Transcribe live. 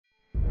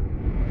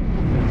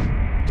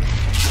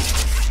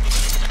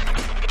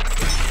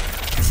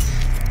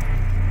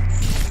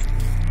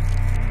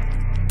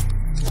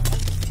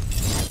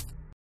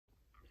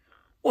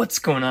What's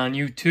going on,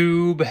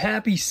 YouTube?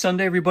 Happy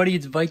Sunday, everybody.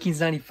 It's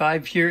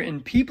Vikings95 here,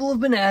 and people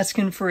have been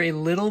asking for a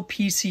little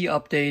PC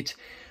update.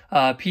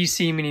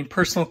 PC meaning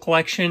personal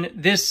collection.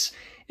 This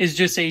is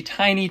just a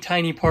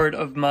tiny part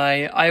of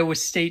my Iowa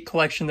State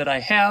collection that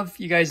I have.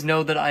 You guys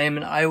know that I am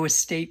an Iowa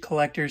State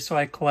collector, so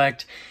I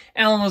collect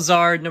Allen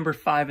Lazard, number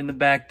 5 in the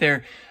back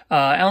there.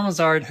 Allen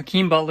Lazard,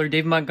 Hakeem Butler,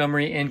 David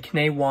Montgomery, and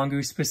Kene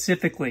Nwangwu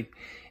specifically.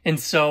 And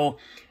so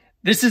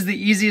this is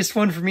the easiest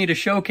one for me to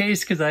showcase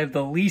because I have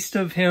the least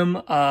of him.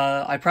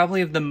 I probably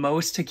have the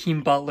most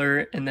Hakeem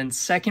Butler, and then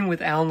second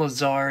with Allen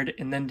Lazard,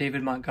 and then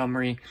David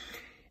Montgomery,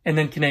 and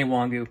then Kene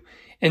Nwangwu.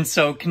 And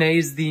so Kene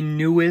is the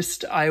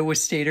newest Iowa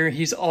Stater.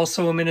 He's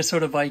also a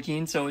Minnesota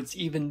Viking, so it's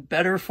even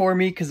better for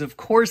me because, of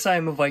course, I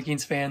am a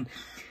Vikings fan.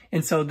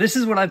 And so this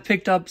is what I've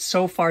picked up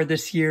so far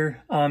this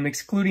year,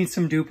 excluding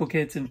some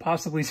duplicates and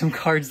possibly some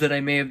cards that I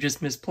may have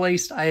just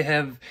misplaced. I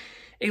have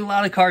a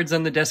lot of cards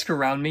on the desk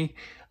around me.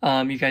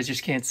 You guys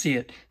just can't see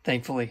it,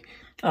 thankfully.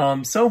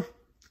 So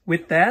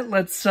with that,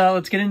 let's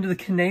get into the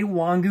Kene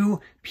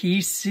Nwangwu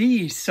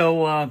PC.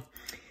 So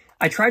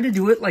I tried to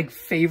do it like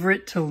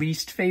favorite to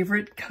least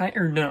favorite,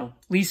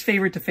 least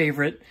favorite to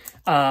favorite,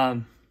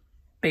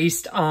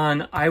 based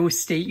on Iowa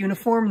State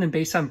uniform and then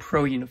based on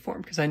pro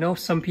uniform. Because I know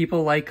some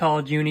people like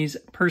college unis.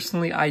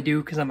 Personally, I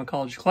do because I'm a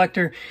college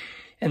collector.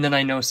 And then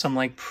I know some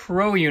like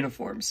pro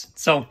uniforms.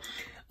 So,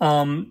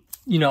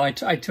 you know, I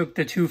took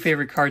the 2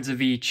 favorite cards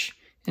of each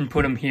and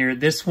put them here.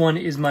 This one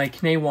is my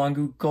Kene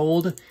Nwangwu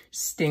Gold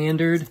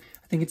Standard.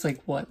 I think it's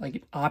like, what,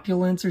 like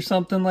Opulence or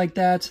something like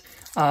that.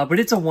 But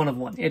it's a 1 of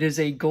 1. It is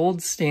a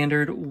Gold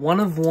Standard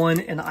 1 of 1,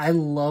 and I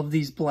love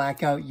these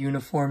blackout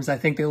uniforms. I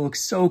think they look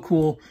so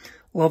cool.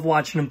 Love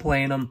watching them,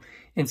 playing them.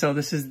 And so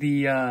this is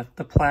the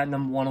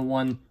Platinum 1 of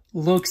 1.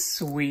 Looks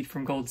sweet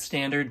from Gold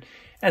Standard.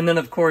 And then,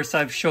 of course,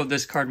 I've showed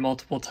this card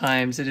multiple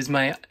times. It is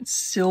my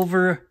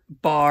Silver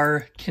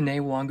Bar Kene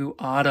Nwangwu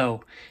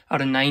Auto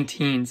out of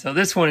 19. So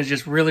this one is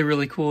just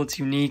really cool. It's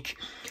unique.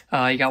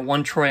 You got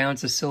 1 troy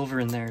ounce of silver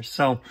in there.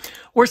 So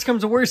worst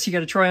comes to worst, you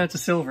got a troy ounce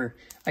of silver,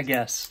 I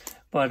guess.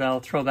 But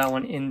I'll throw that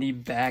one in the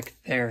back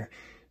there.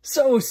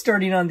 So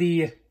starting on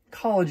the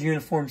college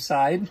uniform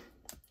side,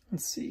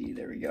 let's see,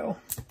 there we go.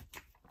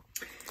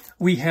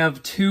 We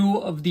have 2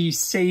 of the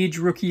Sage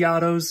Rookie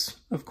Autos,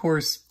 of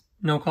course.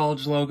 No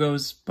college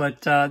logos,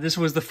 but this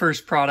was the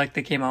first product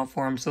that came out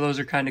for them, so those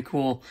are kind of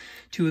cool.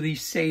 2 of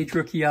these Sage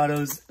Rookie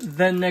Autos.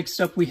 Then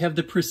next up we have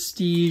the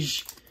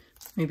Prestige.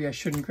 Maybe I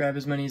shouldn't grab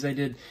as many as I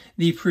did.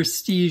 The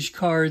Prestige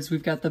cards.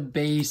 We've got the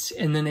base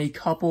and then a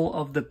couple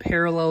of the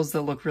parallels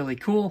that look really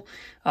cool.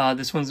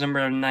 This one's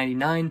numbered out of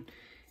 99.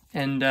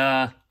 And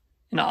an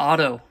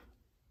auto.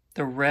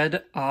 The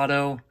red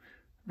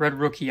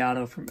rookie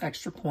auto from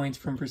Extra Points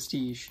from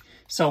Prestige.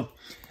 So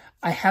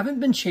I haven't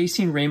been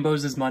chasing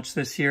rainbows as much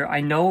this year. I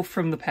know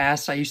from the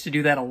past I used to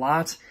do that a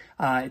lot.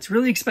 It's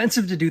really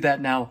expensive to do that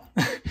now.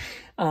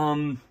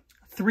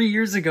 3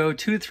 years ago,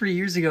 2 to 3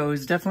 years ago, it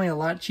was definitely a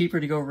lot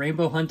cheaper to go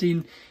rainbow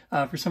hunting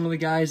for some of the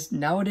guys.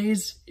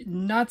 Nowadays,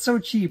 not so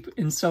cheap.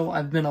 And so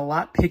I've been a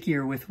lot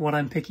pickier with what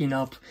I'm picking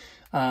up.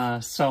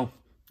 So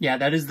yeah,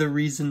 that is the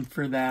reason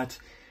for that.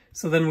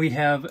 So then we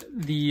have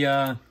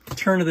the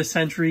Turn of the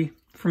Century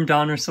from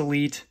Donruss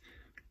Elite.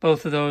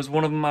 Both of those,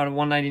 one of them out of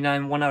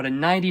 199, one out of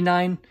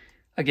 99.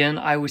 Again,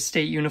 Iowa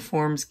State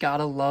uniforms,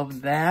 gotta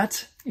love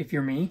that, if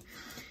you're me.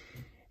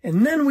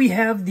 And then we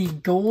have the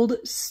Gold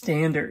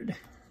Standard.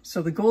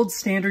 So the Gold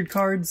Standard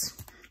cards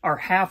are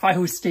half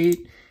Iowa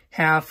State,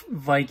 half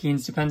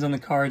Vikings, depends on the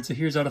card. So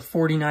here's out of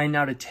 49,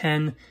 out of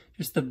 10,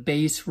 just the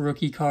base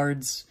rookie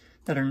cards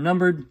that are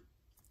numbered.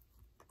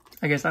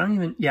 I guess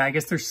I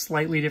guess there's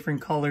slightly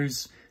different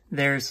colors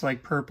there. It's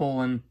like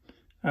purple and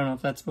I don't know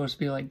if that's supposed to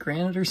be like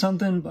granite or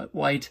something, but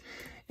white.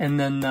 And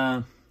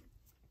then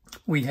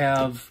we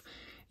have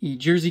a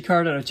jersey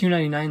card out of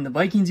 299, the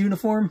Vikings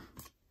uniform.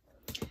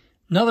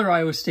 Another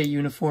Iowa State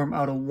uniform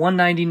out of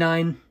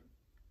 199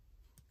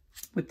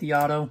 with the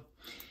auto.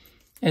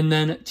 And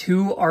then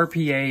 2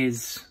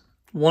 RPAs.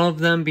 One of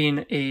them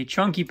being a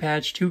chunky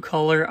patch, 2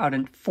 color out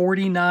of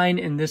 49,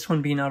 and this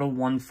one being out of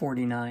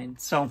 149.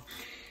 So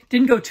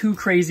didn't go too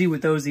crazy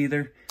with those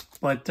either,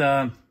 but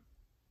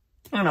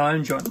I don't know, I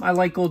enjoy them. I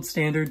like Gold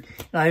Standard,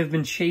 and I have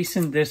been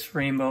chasing this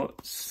rainbow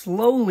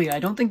slowly. I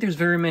don't think there's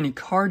very many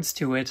cards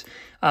to it,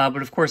 but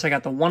of course I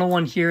got the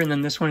 101 here, and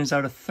then this one is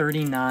out of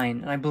 39.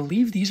 And I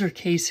believe these are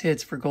case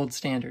hits for Gold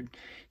Standard.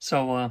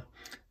 So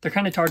they're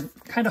kind of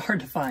hard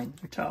to find.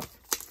 They're tough.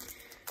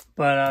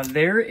 But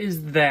there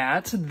is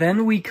that.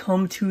 Then we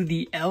come to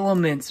the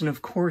Elements, and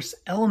of course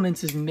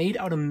Elements is made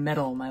out of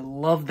metal, and I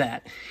love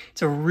that.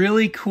 It's a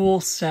really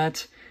cool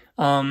set.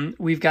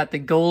 We've got the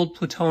gold,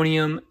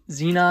 plutonium,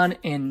 xenon,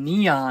 and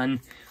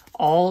neon,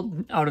 all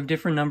out of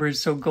different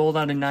numbers. So gold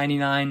out of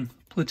 99,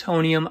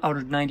 plutonium out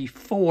of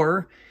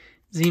 94,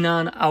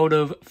 xenon out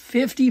of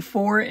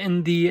 54,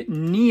 and the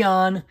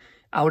neon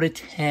out of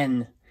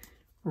 10.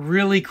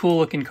 Really cool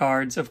looking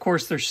cards. Of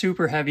course, they're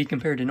super heavy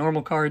compared to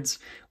normal cards,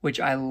 which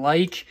I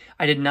like.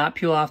 I did not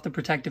peel off the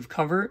protective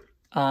cover.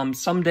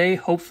 Someday,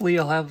 hopefully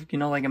I'll have, you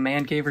know, like a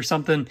man cave or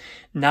something.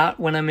 Not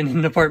when I'm in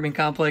an apartment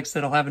complex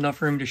that I'll have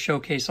enough room to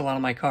showcase a lot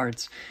of my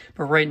cards.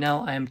 But right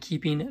now I am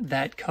keeping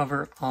that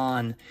cover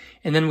on.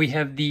 And then we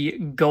have the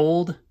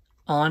gold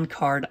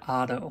on-card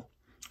auto.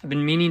 I've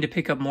been meaning to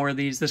pick up more of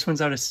these. This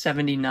one's out of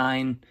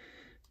 79,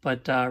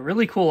 but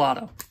really cool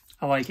auto.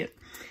 I like it.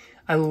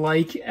 I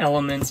like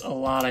elements a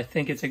lot. I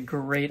think it's a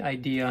great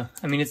idea.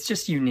 I mean, it's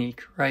just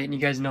unique, right? And you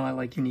guys know I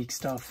like unique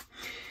stuff.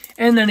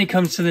 And then it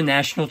comes to the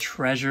National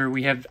Treasure.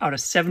 We have out of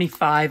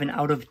 75 and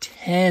out of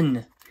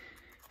 10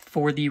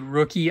 for the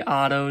rookie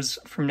autos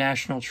from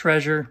National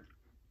Treasure.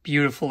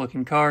 Beautiful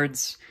looking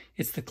cards.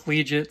 It's the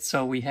collegiate,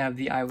 so we have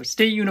the Iowa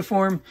State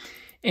uniform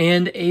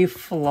and a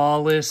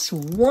flawless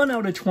 1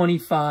 out of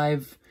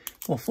 25,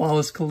 well,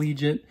 flawless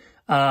collegiate,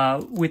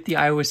 with the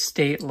Iowa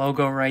State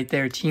logo right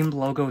there, team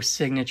logo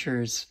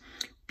signatures.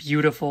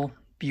 Beautiful,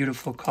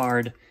 beautiful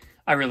card.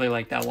 I really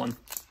like that one.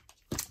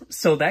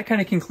 So that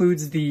kind of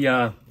concludes the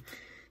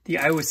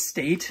Iowa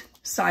State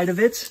side of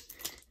it.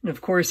 And of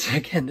course,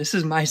 again, this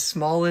is my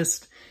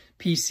smallest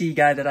PC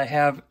guy that I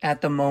have at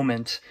the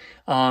moment.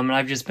 And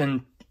I've just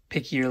been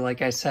pickier,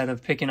 like I said,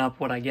 of picking up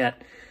what I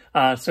get.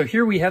 So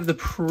here we have the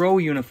pro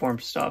uniform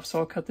stuff. So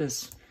I'll cut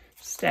this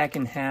stack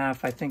in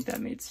half. I think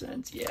that made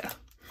sense. Yeah.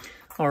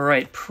 All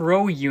right,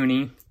 pro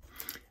uni.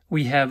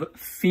 We have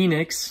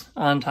Phoenix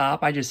on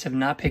top. I just have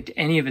not picked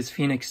any of his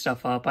Phoenix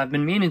stuff up. I've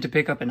been meaning to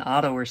pick up an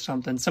auto or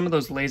something. Some of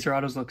those laser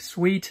autos look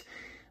sweet.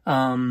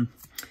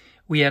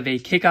 We have a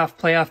kickoff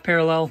playoff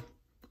parallel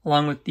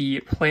along with the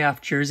playoff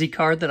jersey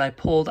card that I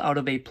pulled out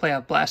of a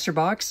playoff blaster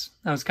box.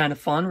 That was kind of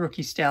fun.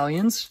 Rookie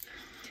Stallions.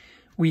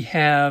 We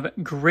have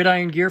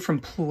Gridiron Gear from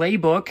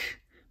Playbook.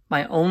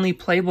 My only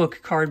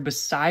Playbook card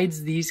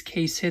besides these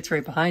case hits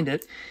right behind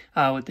it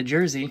with the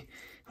jersey.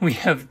 We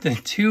have the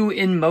 2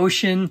 in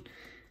motion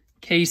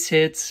case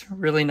hits.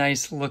 Really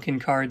nice looking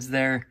cards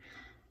there.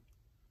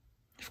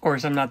 Of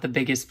course, I'm not the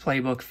biggest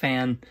Playbook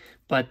fan,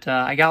 but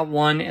I got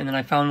one, and then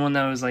I found one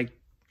that was like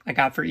I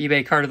got for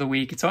eBay card of the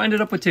week. So I ended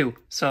up with 2.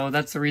 So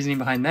that's the reasoning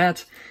behind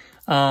that.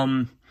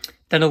 Then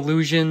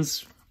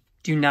Illusions.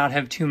 Do not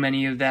have too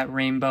many of that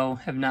rainbow.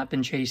 Have not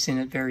been chasing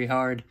it very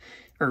hard,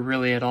 or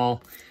really at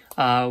all.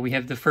 We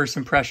have the First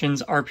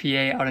Impressions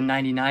RPA out of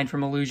 99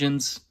 from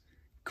Illusions.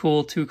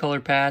 Cool 2-color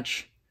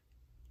patch.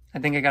 I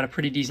think I got a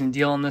pretty decent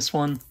deal on this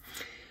one.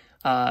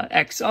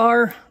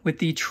 XR with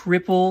the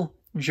triple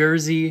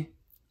jersey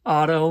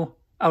auto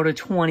out of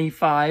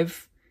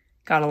 25.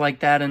 Gotta like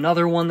that.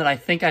 Another one that I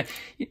think I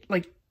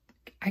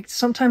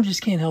sometimes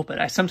just can't help it.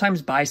 I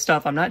sometimes buy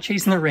stuff. I'm not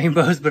chasing the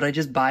rainbows, but I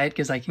just buy it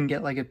because I can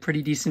get like a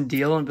pretty decent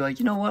deal and be like,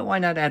 you know what? Why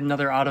not add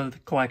another auto to the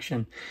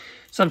collection?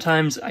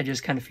 Sometimes I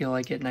just kind of feel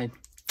like it, and I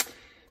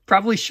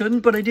probably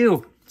shouldn't, but I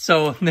do.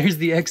 So there's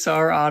the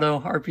XR auto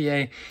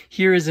RPA.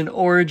 Here is an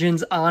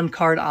Origins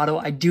on-card auto.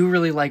 I do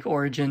really like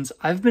Origins.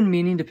 I've been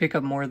meaning to pick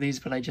up more of these,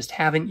 but I just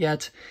haven't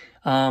yet.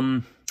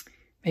 Maybe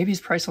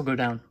his price will go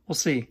down. We'll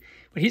see.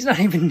 But he's not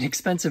even an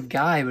expensive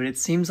guy, but it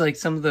seems like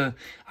some of the...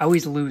 I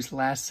always lose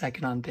last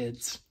second on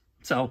bids.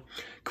 So,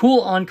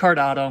 cool on-card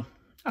auto.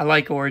 I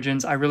like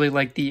Origins. I really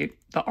like the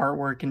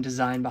artwork and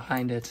design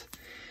behind it.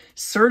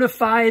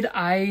 Certified,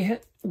 I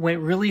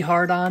went really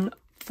hard on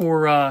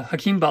for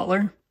Hakeem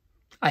Butler.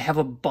 I have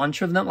a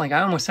bunch of them. Like,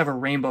 I almost have a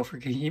rainbow for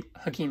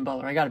Hakeem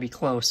Butler. I got to be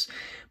close.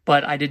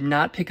 But I did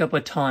not pick up a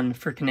ton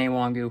for Kene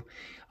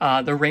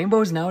Nwangwu. The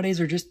rainbows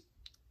nowadays are just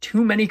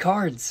too many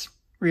cards,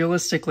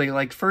 realistically.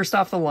 Like, first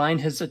off the line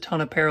has a ton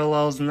of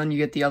parallels, and then you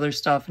get the other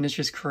stuff, and it's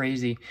just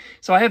crazy.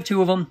 So I have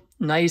 2 of them.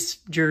 Nice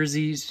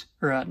jerseys,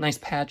 or nice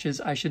patches,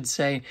 I should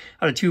say,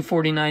 out of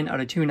 249, out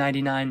of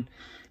 299.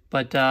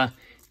 But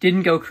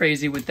didn't go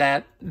crazy with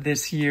that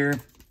this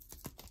year.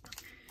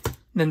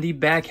 Then the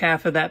back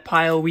half of that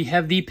pile, we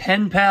have the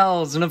Pen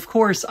Pals. And of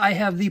course, I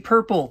have the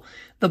purple,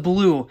 the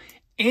blue,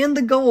 and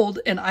the gold.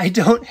 And I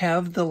don't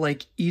have the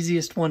like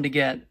easiest one to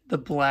get, the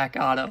black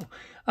auto,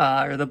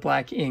 or the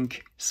black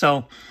ink.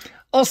 So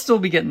I'll still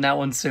be getting that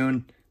one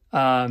soon.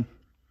 But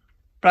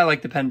I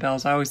like the Pen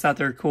Pals. I always thought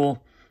they were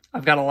cool.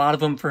 I've got a lot of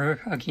them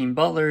for Hakeem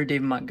Butler,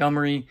 David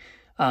Montgomery,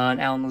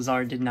 and Alan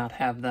Lazard did not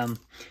have them.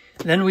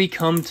 Then we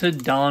come to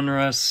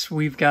Donruss.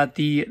 We've got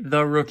the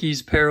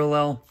Rookies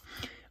parallel.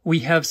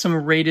 We have some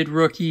rated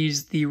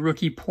rookies, the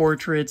rookie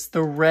portraits,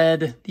 the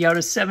red, the out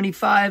of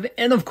 75,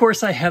 and of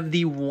course I have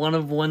the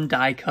 1-of-1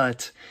 die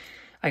cut.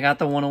 I got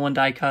the 1-of-1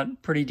 die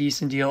cut, pretty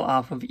decent deal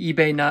off of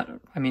eBay.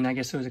 I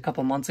guess it was a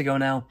couple months ago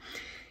now.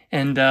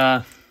 And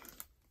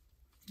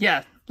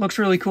yeah, looks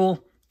really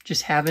cool.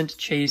 Just haven't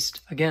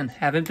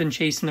been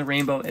chasing the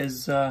rainbow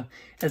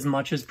as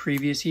much as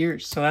previous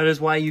years. So that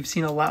is why you've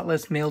seen a lot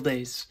less mail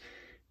days,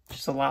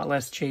 just a lot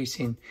less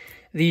chasing.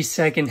 The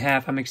second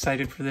half, I'm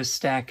excited for this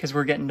stack because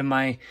we're getting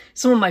to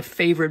some of my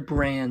favorite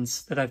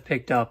brands that I've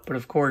picked up. But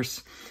of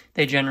course,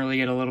 they generally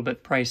get a little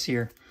bit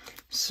pricier.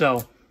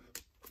 So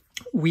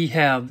we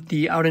have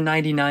the out of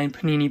 99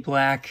 Panini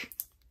Black,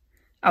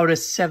 out of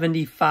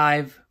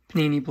 75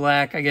 Panini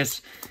Black. I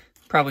guess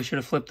probably should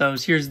have flipped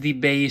those. Here's the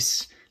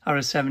base out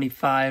of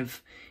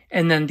 75.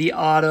 And then the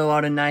auto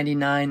out of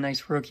 99,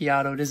 nice rookie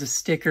auto. It is a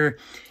sticker.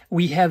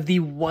 We have the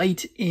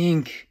white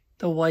ink.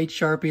 The white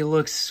Sharpie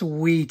looks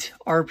sweet.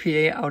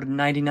 RPA out of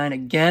 99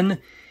 again.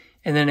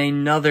 And then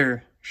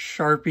another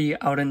Sharpie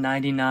out of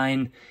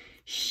 99.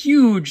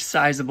 Huge,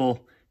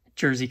 sizable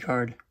jersey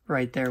card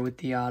right there with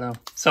the auto.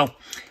 So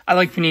I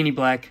like Panini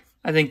Black.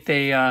 I think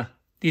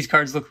these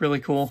cards look really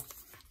cool.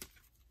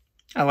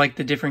 I like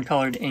the different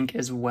colored ink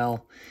as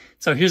well.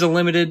 So here's a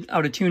limited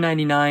out of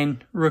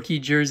 299 rookie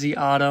jersey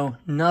auto.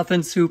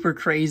 Nothing super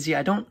crazy.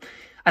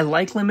 I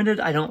like limited.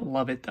 I don't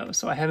love it though.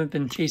 So I haven't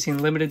been chasing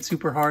limited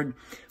super hard.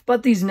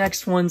 But these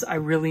next ones I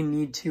really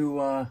need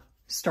to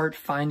start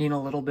finding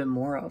a little bit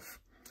more of.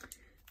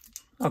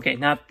 Okay,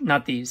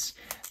 not these.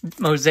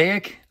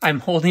 Mosaic, I'm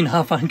holding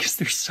off on because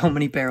there's so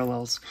many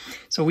parallels.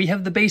 So we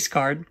have the base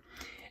card.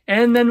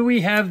 And then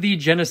we have the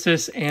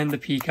Genesis and the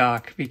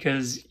Peacock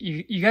because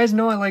you guys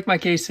know I like my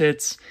case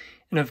hits.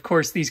 And of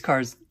course, these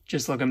cards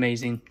just look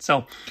amazing.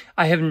 So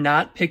I have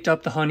not picked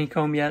up the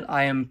Honeycomb yet.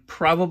 I am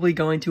probably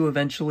going to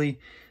eventually,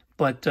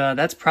 but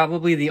that's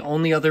probably the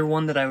only other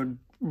one that I would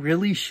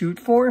really shoot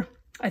for,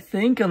 I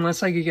think,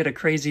 unless I could get a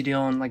crazy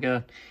deal on like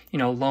a,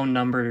 lone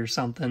numbered or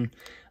something.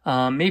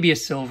 Maybe a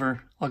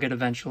silver I'll get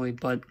eventually,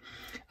 but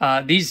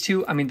these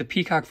two, I mean, the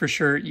Peacock for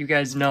sure, you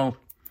guys know.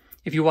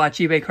 If you watch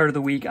eBay Card of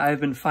the Week,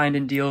 I've been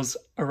finding deals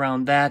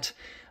around that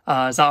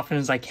as often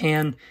as I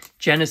can.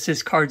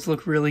 Genesis cards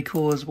look really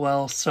cool as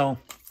well, so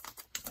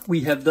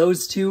we have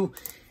those two.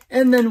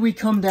 And then we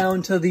come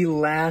down to the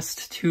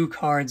last two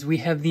cards. We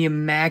have the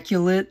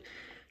Immaculate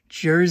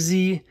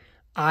Jersey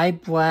Eye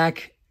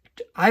Black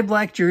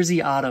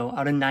Jersey Auto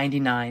out of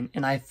 99.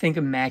 And I think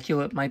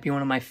Immaculate might be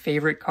one of my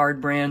favorite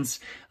card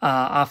brands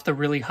off the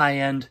really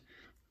high-end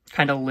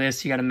kind of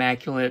list. You got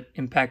Immaculate,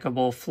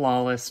 Impeccable,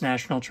 Flawless,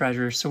 National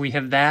Treasure. So we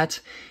have that,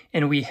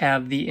 and we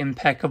have the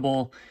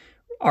Impeccable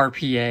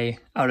RPA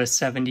out of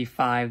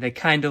 75 that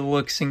kind of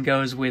looks and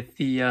goes with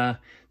the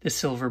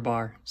silver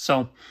bar.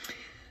 So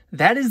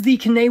that is the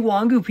Kene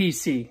Nwangwu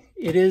PC.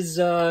 It is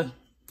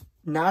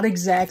not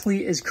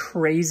exactly as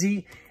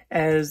crazy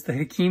as the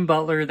Hakeem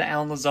Butler, the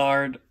Allen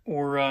Lazard,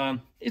 or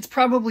it's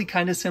probably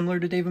kind of similar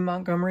to David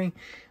Montgomery,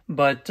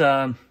 but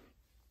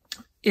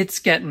it's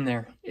getting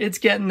there. It's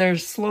getting there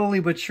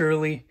slowly but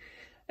surely.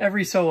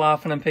 Every so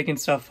often I'm picking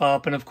stuff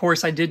up. And of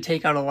course I did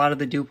take out a lot of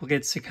the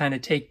duplicates to kind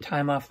of take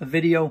time off the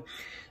video.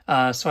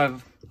 So I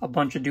have a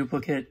bunch of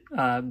duplicate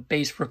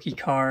base rookie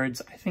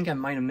cards. I think I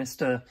might have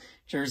missed a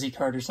jersey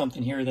card or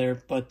something here or there.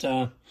 But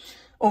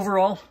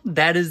overall,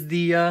 that is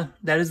the Kene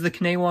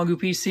Nwangwu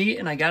PC.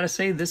 And I gotta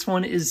say, this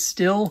one is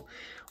still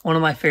one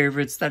of my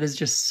favorites. That is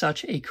just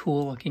such a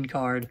cool looking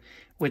card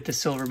with the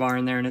silver bar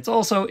in there, and it's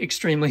also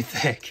extremely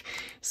thick.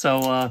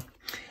 So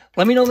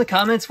let me know in the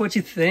comments what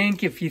you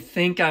think. If you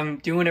think I'm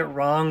doing it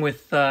wrong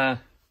with, I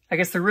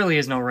guess there really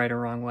is no right or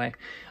wrong way.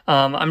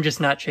 I'm just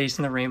not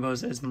chasing the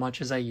rainbows as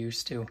much as I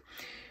used to.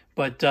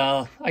 But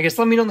I guess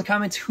let me know in the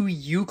comments who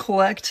you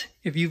collect.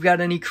 If you've got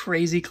any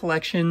crazy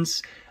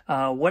collections,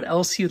 what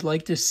else you'd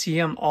like to see.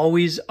 I'm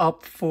always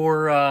up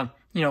for,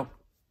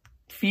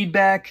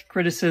 feedback,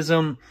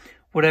 criticism,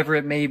 whatever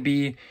it may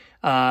be.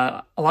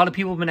 A lot of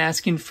people have been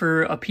asking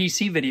for a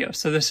PC video,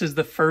 so this is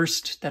the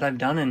first that I've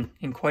done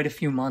in quite a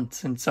few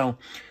months, and so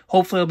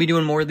hopefully I'll be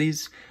doing more of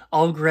these.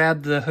 I'll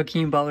grab the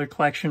Hakeem Butler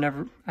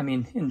collection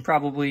in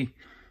probably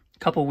a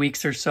couple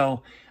weeks or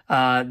so.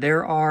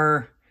 There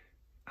are,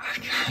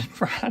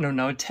 I don't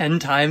know, 10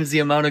 times the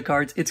amount of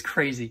cards. It's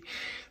crazy.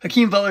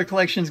 Hakeem Butler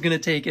collection is going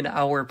to take an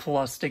hour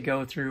plus to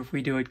go through if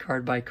we do it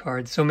card by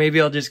card, so maybe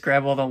I'll just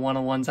grab all the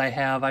 101s I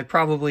have. I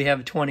probably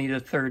have 20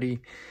 to 30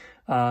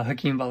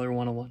 Hakeem Butler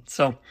 101.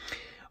 So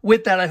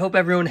with that, I hope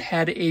everyone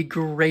had a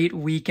great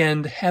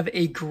weekend. Have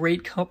a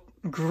great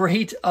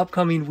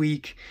upcoming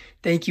week.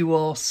 Thank you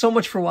all so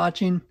much for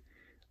watching.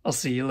 I'll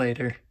see you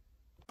later.